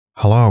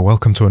Hello,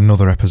 welcome to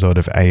another episode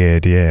of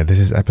AADA. This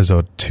is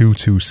episode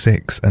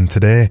 226, and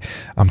today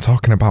I'm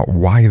talking about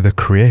why the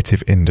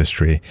creative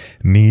industry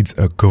needs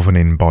a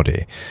governing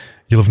body.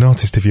 You'll have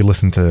noticed if you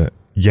listened to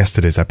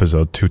yesterday's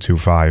episode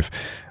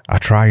 225, I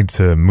tried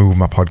to move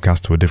my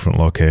podcast to a different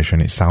location.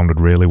 It sounded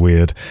really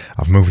weird.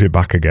 I've moved it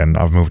back again.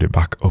 I've moved it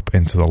back up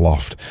into the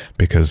loft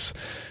because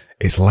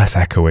it's less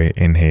echoey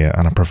in here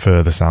and I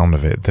prefer the sound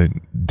of it.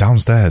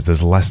 Downstairs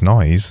there's less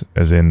noise,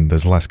 as in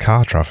there's less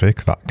car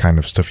traffic, that kind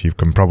of stuff you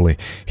can probably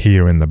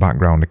hear in the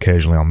background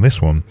occasionally on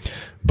this one.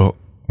 But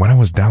when I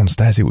was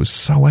downstairs it was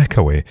so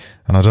echoey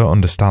and I don't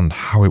understand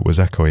how it was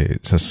echoey.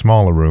 It's a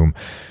smaller room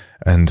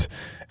and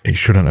it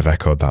shouldn't have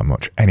echoed that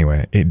much.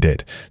 Anyway, it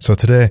did. So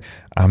today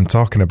I'm not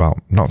talking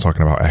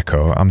about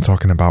echo, I'm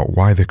talking about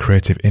why the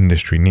creative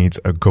industry needs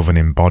a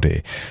governing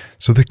body.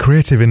 So the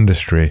creative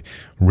industry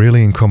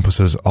really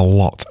encompasses a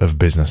lot of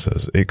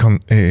businesses. It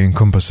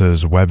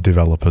encompasses web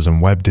developers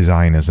and web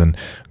designers and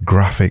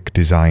graphic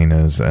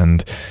designers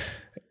and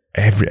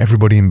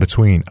everybody in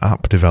between,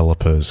 app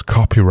developers,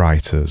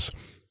 copywriters,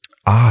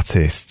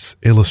 artists,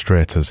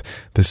 illustrators.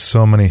 There's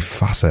so many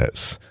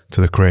facets to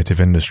the creative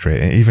industry.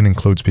 It even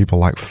includes people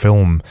like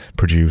film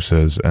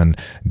producers and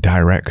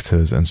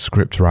directors and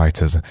script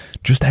writers,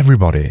 just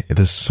everybody.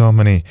 There's so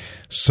many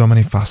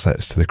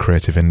facets to the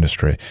creative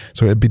industry.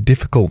 So it'd be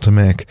difficult to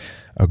make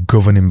a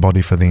governing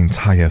body for the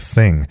entire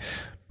thing.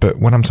 But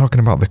when I'm talking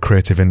about the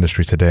creative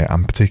industry today,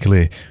 I'm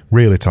particularly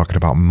really talking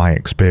about my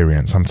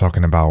experience. I'm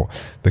talking about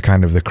the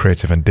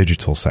creative and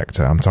digital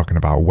sector. I'm talking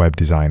about web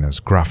designers,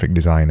 graphic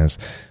designers,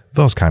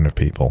 those kind of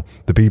people,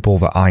 the people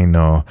that I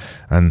know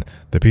and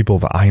the people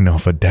that I know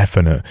for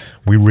definite.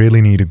 We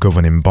really need a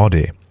governing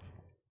body.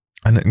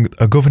 And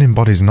a governing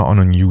body is not an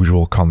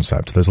unusual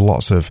concept. There's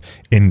lots of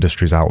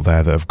industries out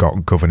there that have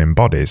got governing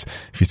bodies.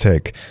 If you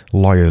take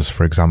lawyers,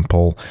 for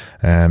example,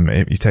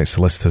 if you take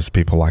solicitors,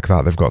 people like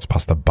that, they've got to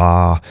pass the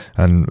bar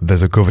and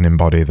there's a governing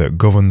body that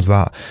governs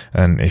that.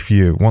 And if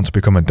you want to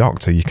become a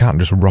doctor, you can't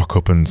just rock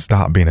up and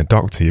start being a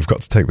doctor. You've got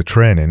to take the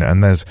training,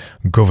 and there's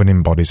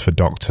governing bodies for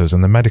doctors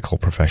and the medical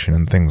profession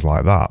and things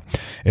like that.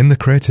 In the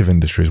creative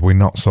industries, we're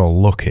not so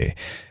lucky.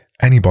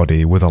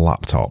 Anybody with a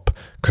laptop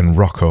can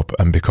rock up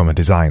and become a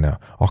designer,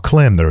 or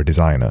claim they're a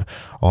designer,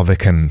 or they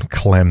can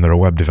claim they're a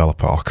web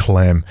developer, or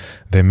claim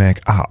they make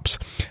apps.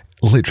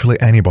 Literally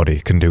anybody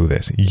can do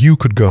this. You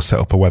could go set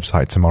up a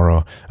website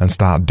tomorrow and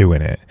start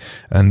doing it.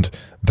 And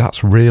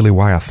that's really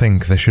why I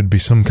think there should be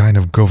some kind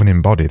of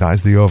governing body. That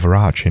is the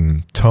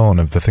overarching tone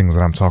of the things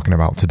that I'm talking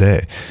about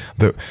today.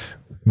 That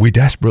we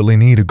desperately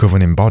need a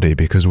governing body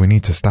because we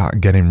need to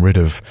start getting rid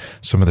of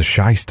some of the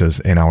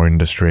shysters in our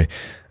industry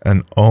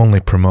and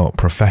only promote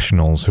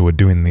professionals who are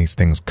doing these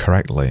things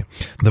correctly.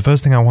 The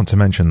first thing I want to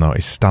mention though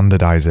is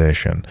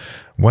standardization.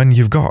 When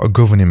you've got a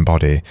governing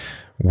body,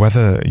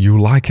 whether you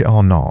like it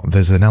or not,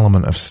 there's an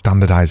element of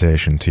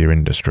standardization to your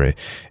industry.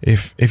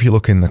 If you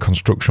look in the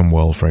construction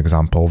world, for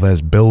example,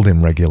 there's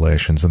building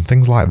regulations and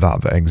things like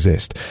that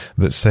exist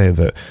that say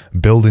that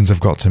buildings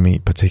have got to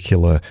meet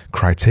particular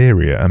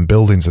criteria and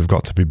buildings have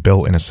got to be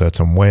built in a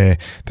certain way.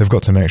 They've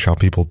got to make sure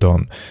people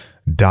don't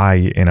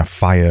die in a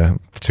fire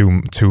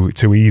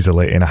too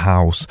easily in a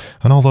house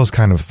and all those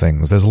kind of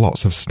things. There's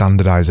lots of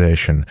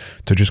standardization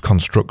to just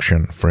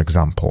construction, for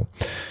example.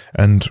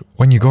 And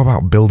when you go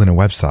about building a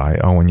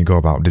website or when you go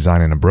about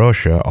designing a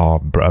brochure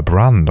or a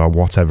brand or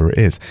whatever it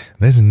is,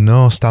 there's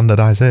no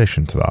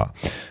standardization to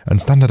that.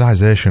 And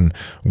standardization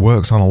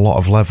works on a lot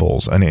of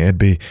levels, and it'd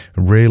be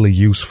really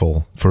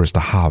useful for us to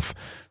have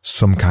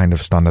some kind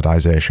of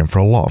standardization for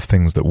a lot of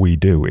things that we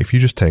do. If you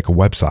just take a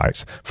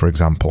website, for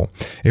example,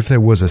 if there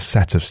was a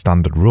set of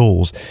standard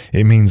rules,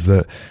 it means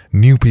that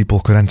new people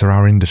could enter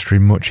our industry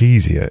much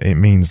easier. It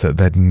means that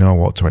they'd know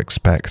what to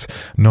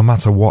expect, no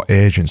matter what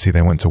agency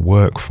they went to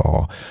work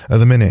for. At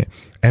the minute,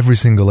 every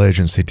single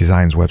agency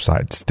designs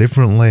websites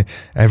differently,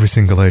 every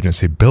single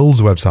agency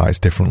builds websites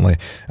differently,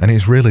 and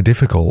it's really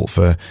difficult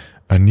for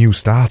a new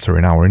starter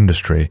in our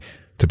industry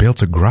to be able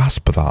to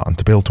grasp that and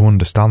to be able to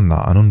understand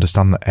that and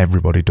understand that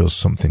everybody does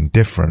something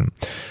different.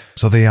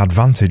 So the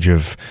advantage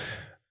of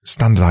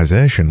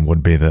standardization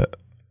would be that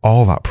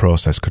all that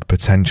process could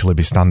potentially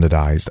be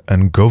standardized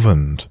and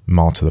governed,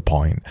 more to the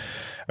point,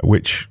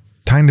 which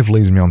kind of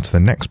leads me on to the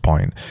next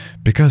point.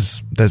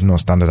 Because there's no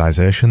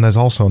standardization, there's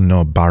also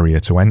no barrier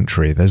to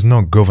entry. There's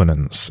no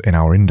governance in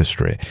our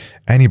industry.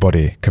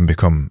 Anybody can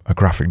become a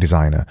graphic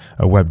designer,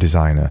 a web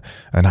designer,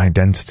 an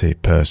identity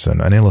person,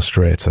 an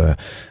illustrator,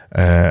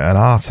 an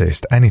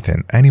artist,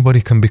 anything. Anybody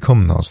can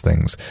become those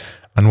things.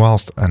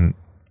 And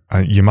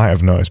you might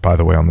have noticed, by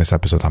the way, on this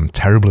episode, I'm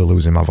terribly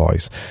losing my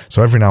voice.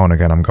 So every now and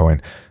again I'm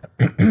going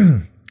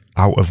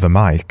out of the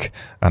mic,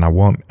 and I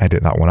won't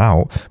edit that one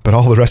out, but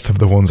all the rest of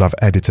the ones I've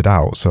edited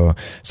out. So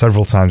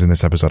several times in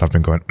this episode I've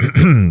been going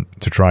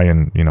to try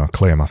and,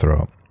 clear my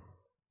throat.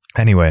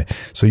 Anyway,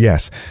 so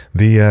yes,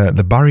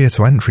 the barrier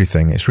to entry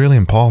thing, it's really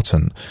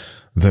important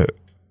that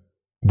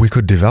we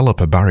could develop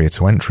a barrier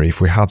to entry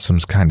if we had some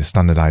kind of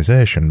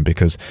standardization,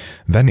 because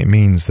then it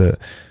means that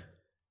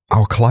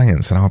our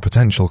clients and our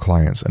potential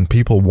clients and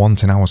people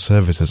wanting our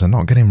services are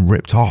not getting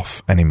ripped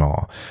off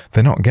anymore.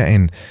 They're not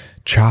getting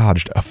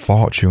charged a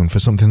fortune for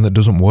something that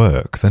doesn't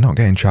work. They're not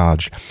getting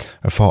charged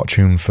a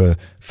fortune for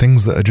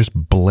things that are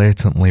just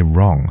blatantly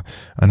wrong.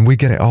 And we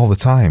get it all the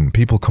time.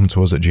 People come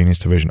to us at Genius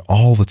Division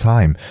all the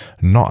time,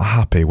 not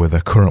happy with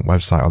their current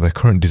website or their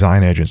current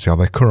design agency or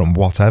their current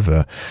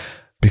whatever,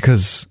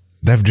 because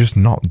they've just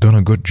not done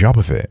a good job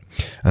of it.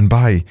 And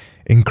by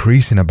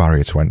increasing a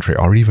barrier to entry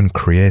or even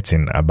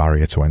creating a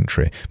barrier to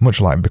entry,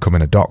 much like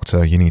becoming a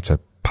doctor, you need to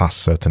pass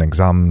certain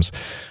exams.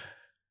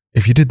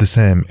 If you did the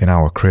same in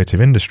our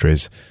creative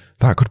industries,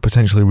 that could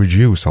potentially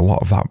reduce a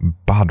lot of that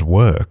bad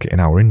work in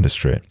our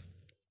industry.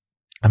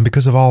 And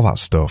because of all that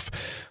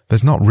stuff,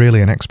 there's not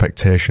really an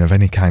expectation of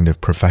any kind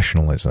of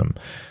professionalism.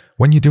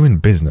 When you're doing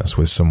business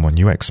with someone,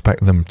 you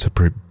expect them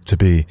to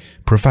be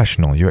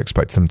professional, you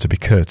expect them to be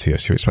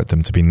courteous, you expect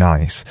them to be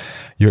nice,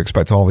 you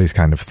expect all these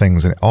kind of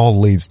things, and it all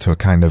leads to a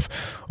kind of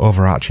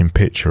overarching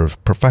picture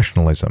of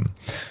professionalism.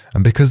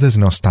 And because there's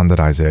no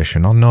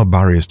standardization or no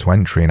barriers to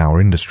entry in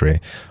our industry,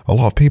 a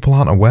lot of people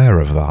aren't aware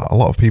of that. A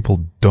lot of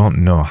people don't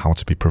know how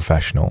to be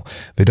professional.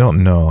 They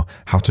don't know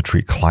how to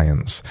treat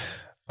clients.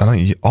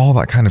 And all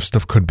that kind of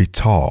stuff could be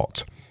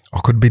taught or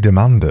could be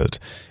demanded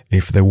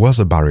if there was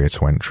a barrier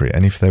to entry,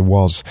 and if there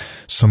was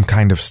some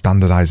kind of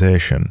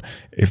standardization,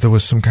 if there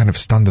was some kind of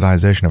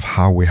standardization of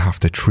how we have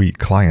to treat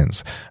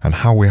clients and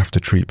how we have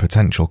to treat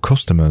potential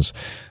customers,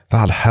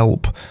 that'd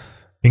help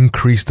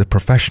increase the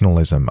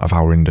professionalism of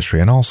our industry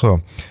and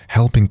also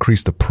help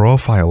increase the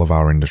profile of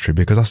our industry.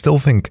 Because I still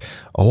think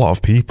a lot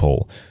of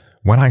people,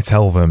 when I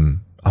tell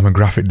them I'm a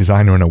graphic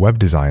designer and a web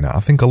designer,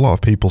 I think a lot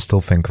of people still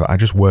think that I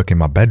just work in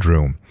my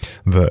bedroom,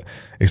 that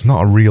it's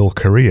not a real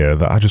career,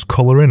 that I just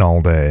colour in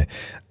all day.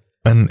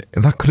 And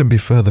that couldn't be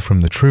further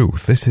from the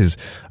truth. This is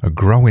a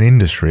growing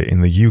industry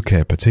in the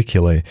UK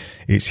particularly.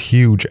 It's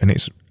huge and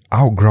it's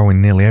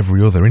outgrowing nearly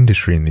every other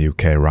industry in the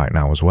UK right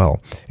now as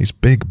well. It's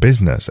big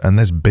business, and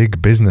there's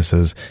big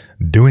businesses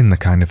doing the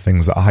kind of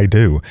things that I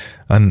do.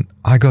 And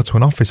I go to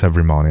an office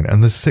every morning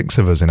and there's 6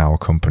 of us in our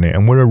company,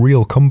 and we're a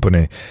real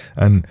company,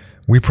 and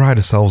we pride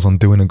ourselves on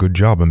doing a good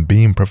job and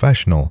being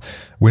professional.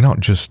 We're not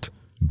just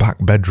back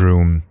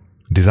bedroom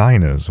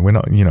designers. We're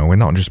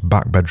not just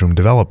back bedroom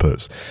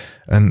developers.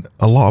 And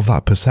a lot of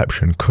that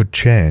perception could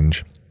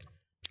change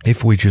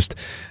if we just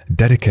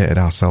dedicated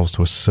ourselves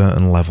to a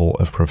certain level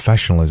of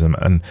professionalism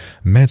and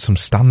made some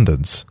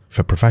standards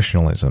for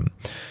professionalism.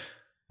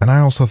 And I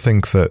also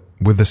think that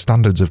with the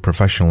standards of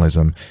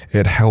professionalism,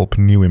 it'd help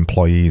new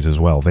employees as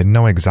well. They'd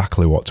know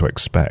exactly what to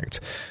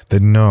expect.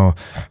 They'd know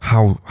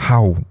how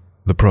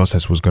the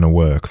process was going to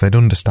work. They'd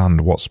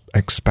understand what's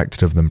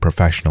expected of them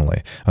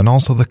professionally. And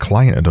also the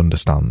client would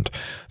understand.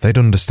 They'd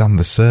understand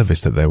the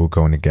service that they were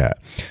going to get.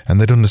 And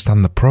they'd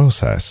understand the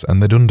process.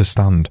 And they'd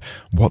understand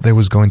what they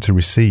was going to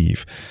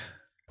receive.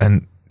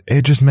 And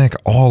it'd just make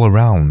all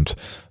around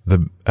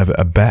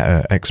a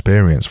better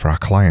experience for our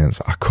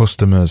clients, our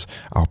customers,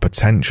 our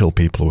potential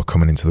people who are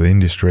coming into the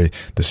industry,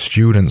 the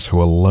students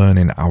who are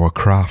learning our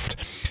craft,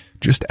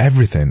 just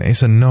everything.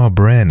 It's a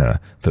no-brainer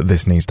that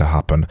this needs to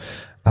happen.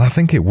 And I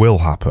think it will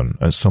happen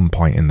at some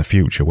point in the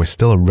future. We're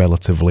still a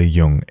relatively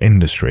young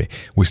industry.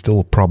 We're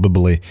still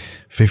probably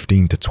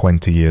 15 to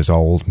 20 years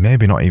old,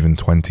 maybe not even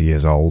 20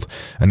 years old.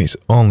 And it's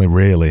only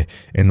really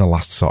in the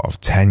last sort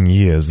of 10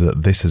 years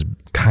that this has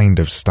kind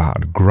of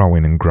started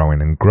growing and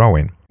growing and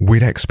growing.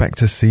 We'd expect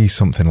to see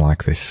something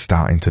like this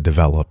starting to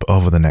develop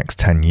over the next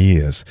 10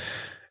 years.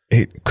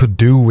 It could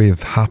do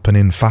with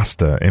happening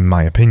faster, in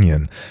my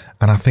opinion,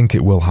 and I think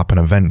it will happen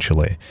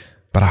eventually.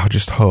 But I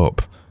just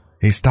hope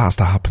it starts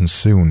to happen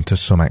soon to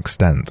some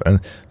extent. And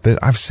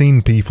I've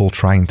seen people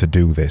trying to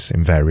do this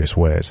in various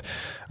ways.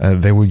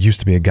 There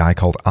used to be a guy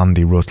called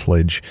Andy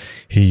Rutledge.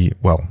 He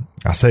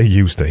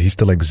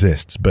still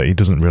exists, but he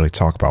doesn't really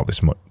talk about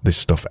this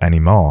stuff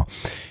anymore.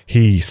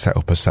 He set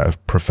up a set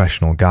of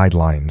professional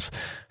guidelines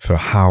for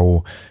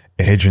how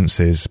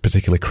agencies,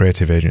 particularly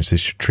creative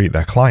agencies, should treat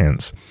their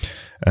clients.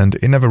 And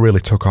it never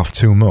really took off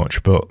too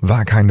much, but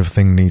that kind of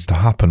thing needs to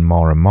happen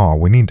more and more.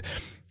 We need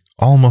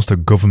almost a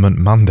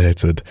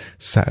government-mandated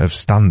set of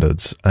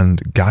standards and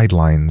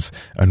guidelines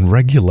and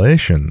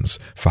regulations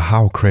for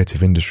how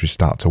creative industries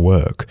start to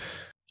work.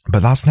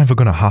 But that's never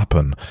going to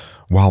happen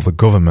while the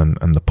government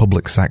and the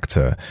public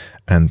sector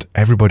and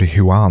everybody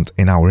who aren't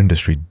in our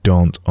industry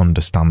don't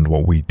understand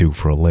what we do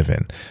for a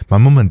living. My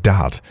mum and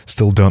dad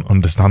still don't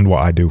understand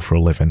what I do for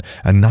a living,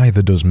 and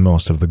neither does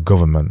most of the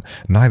government,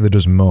 neither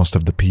does most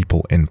of the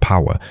people in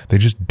power. They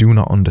just do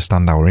not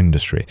understand our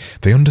industry.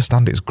 They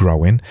understand it's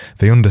growing,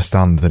 they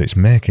understand that it's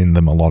making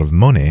them a lot of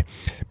money,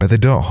 but they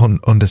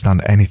don't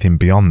understand anything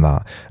beyond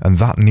that, and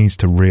that needs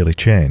to really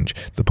change.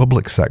 The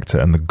public sector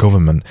and the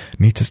government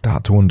need to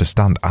start to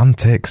understand and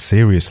take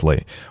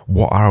seriously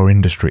what our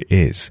industry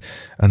is.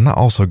 And that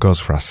also goes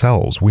for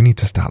ourselves. We need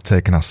to start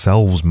taking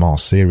ourselves more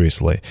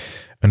seriously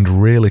and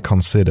really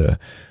consider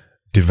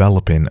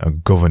developing a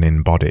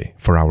governing body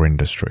for our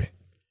industry.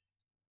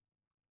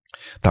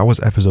 That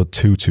was episode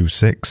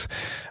 226,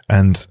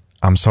 and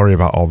I'm sorry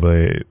about all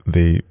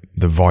the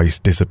voice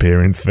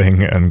disappearing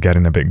thing and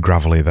getting a bit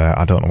gravelly there.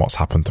 I don't know what's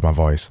happened to my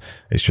voice.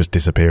 It's just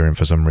disappearing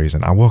for some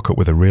reason. I woke up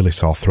with a really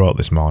sore throat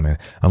this morning,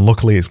 and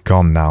luckily it's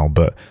gone now,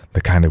 but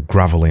the kind of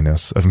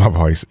graveliness of my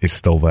voice is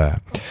still there.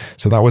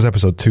 So that was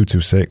episode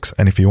 226,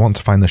 and if you want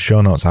to find the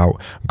show notes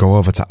out, go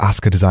over to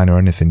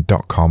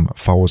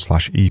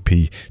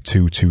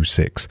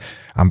askadesigneranything.com/EP226.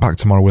 I'm back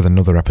tomorrow with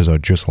another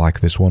episode just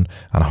like this one,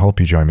 and I hope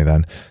you join me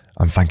then.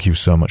 And thank you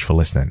so much for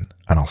listening,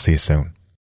 and I'll see you soon.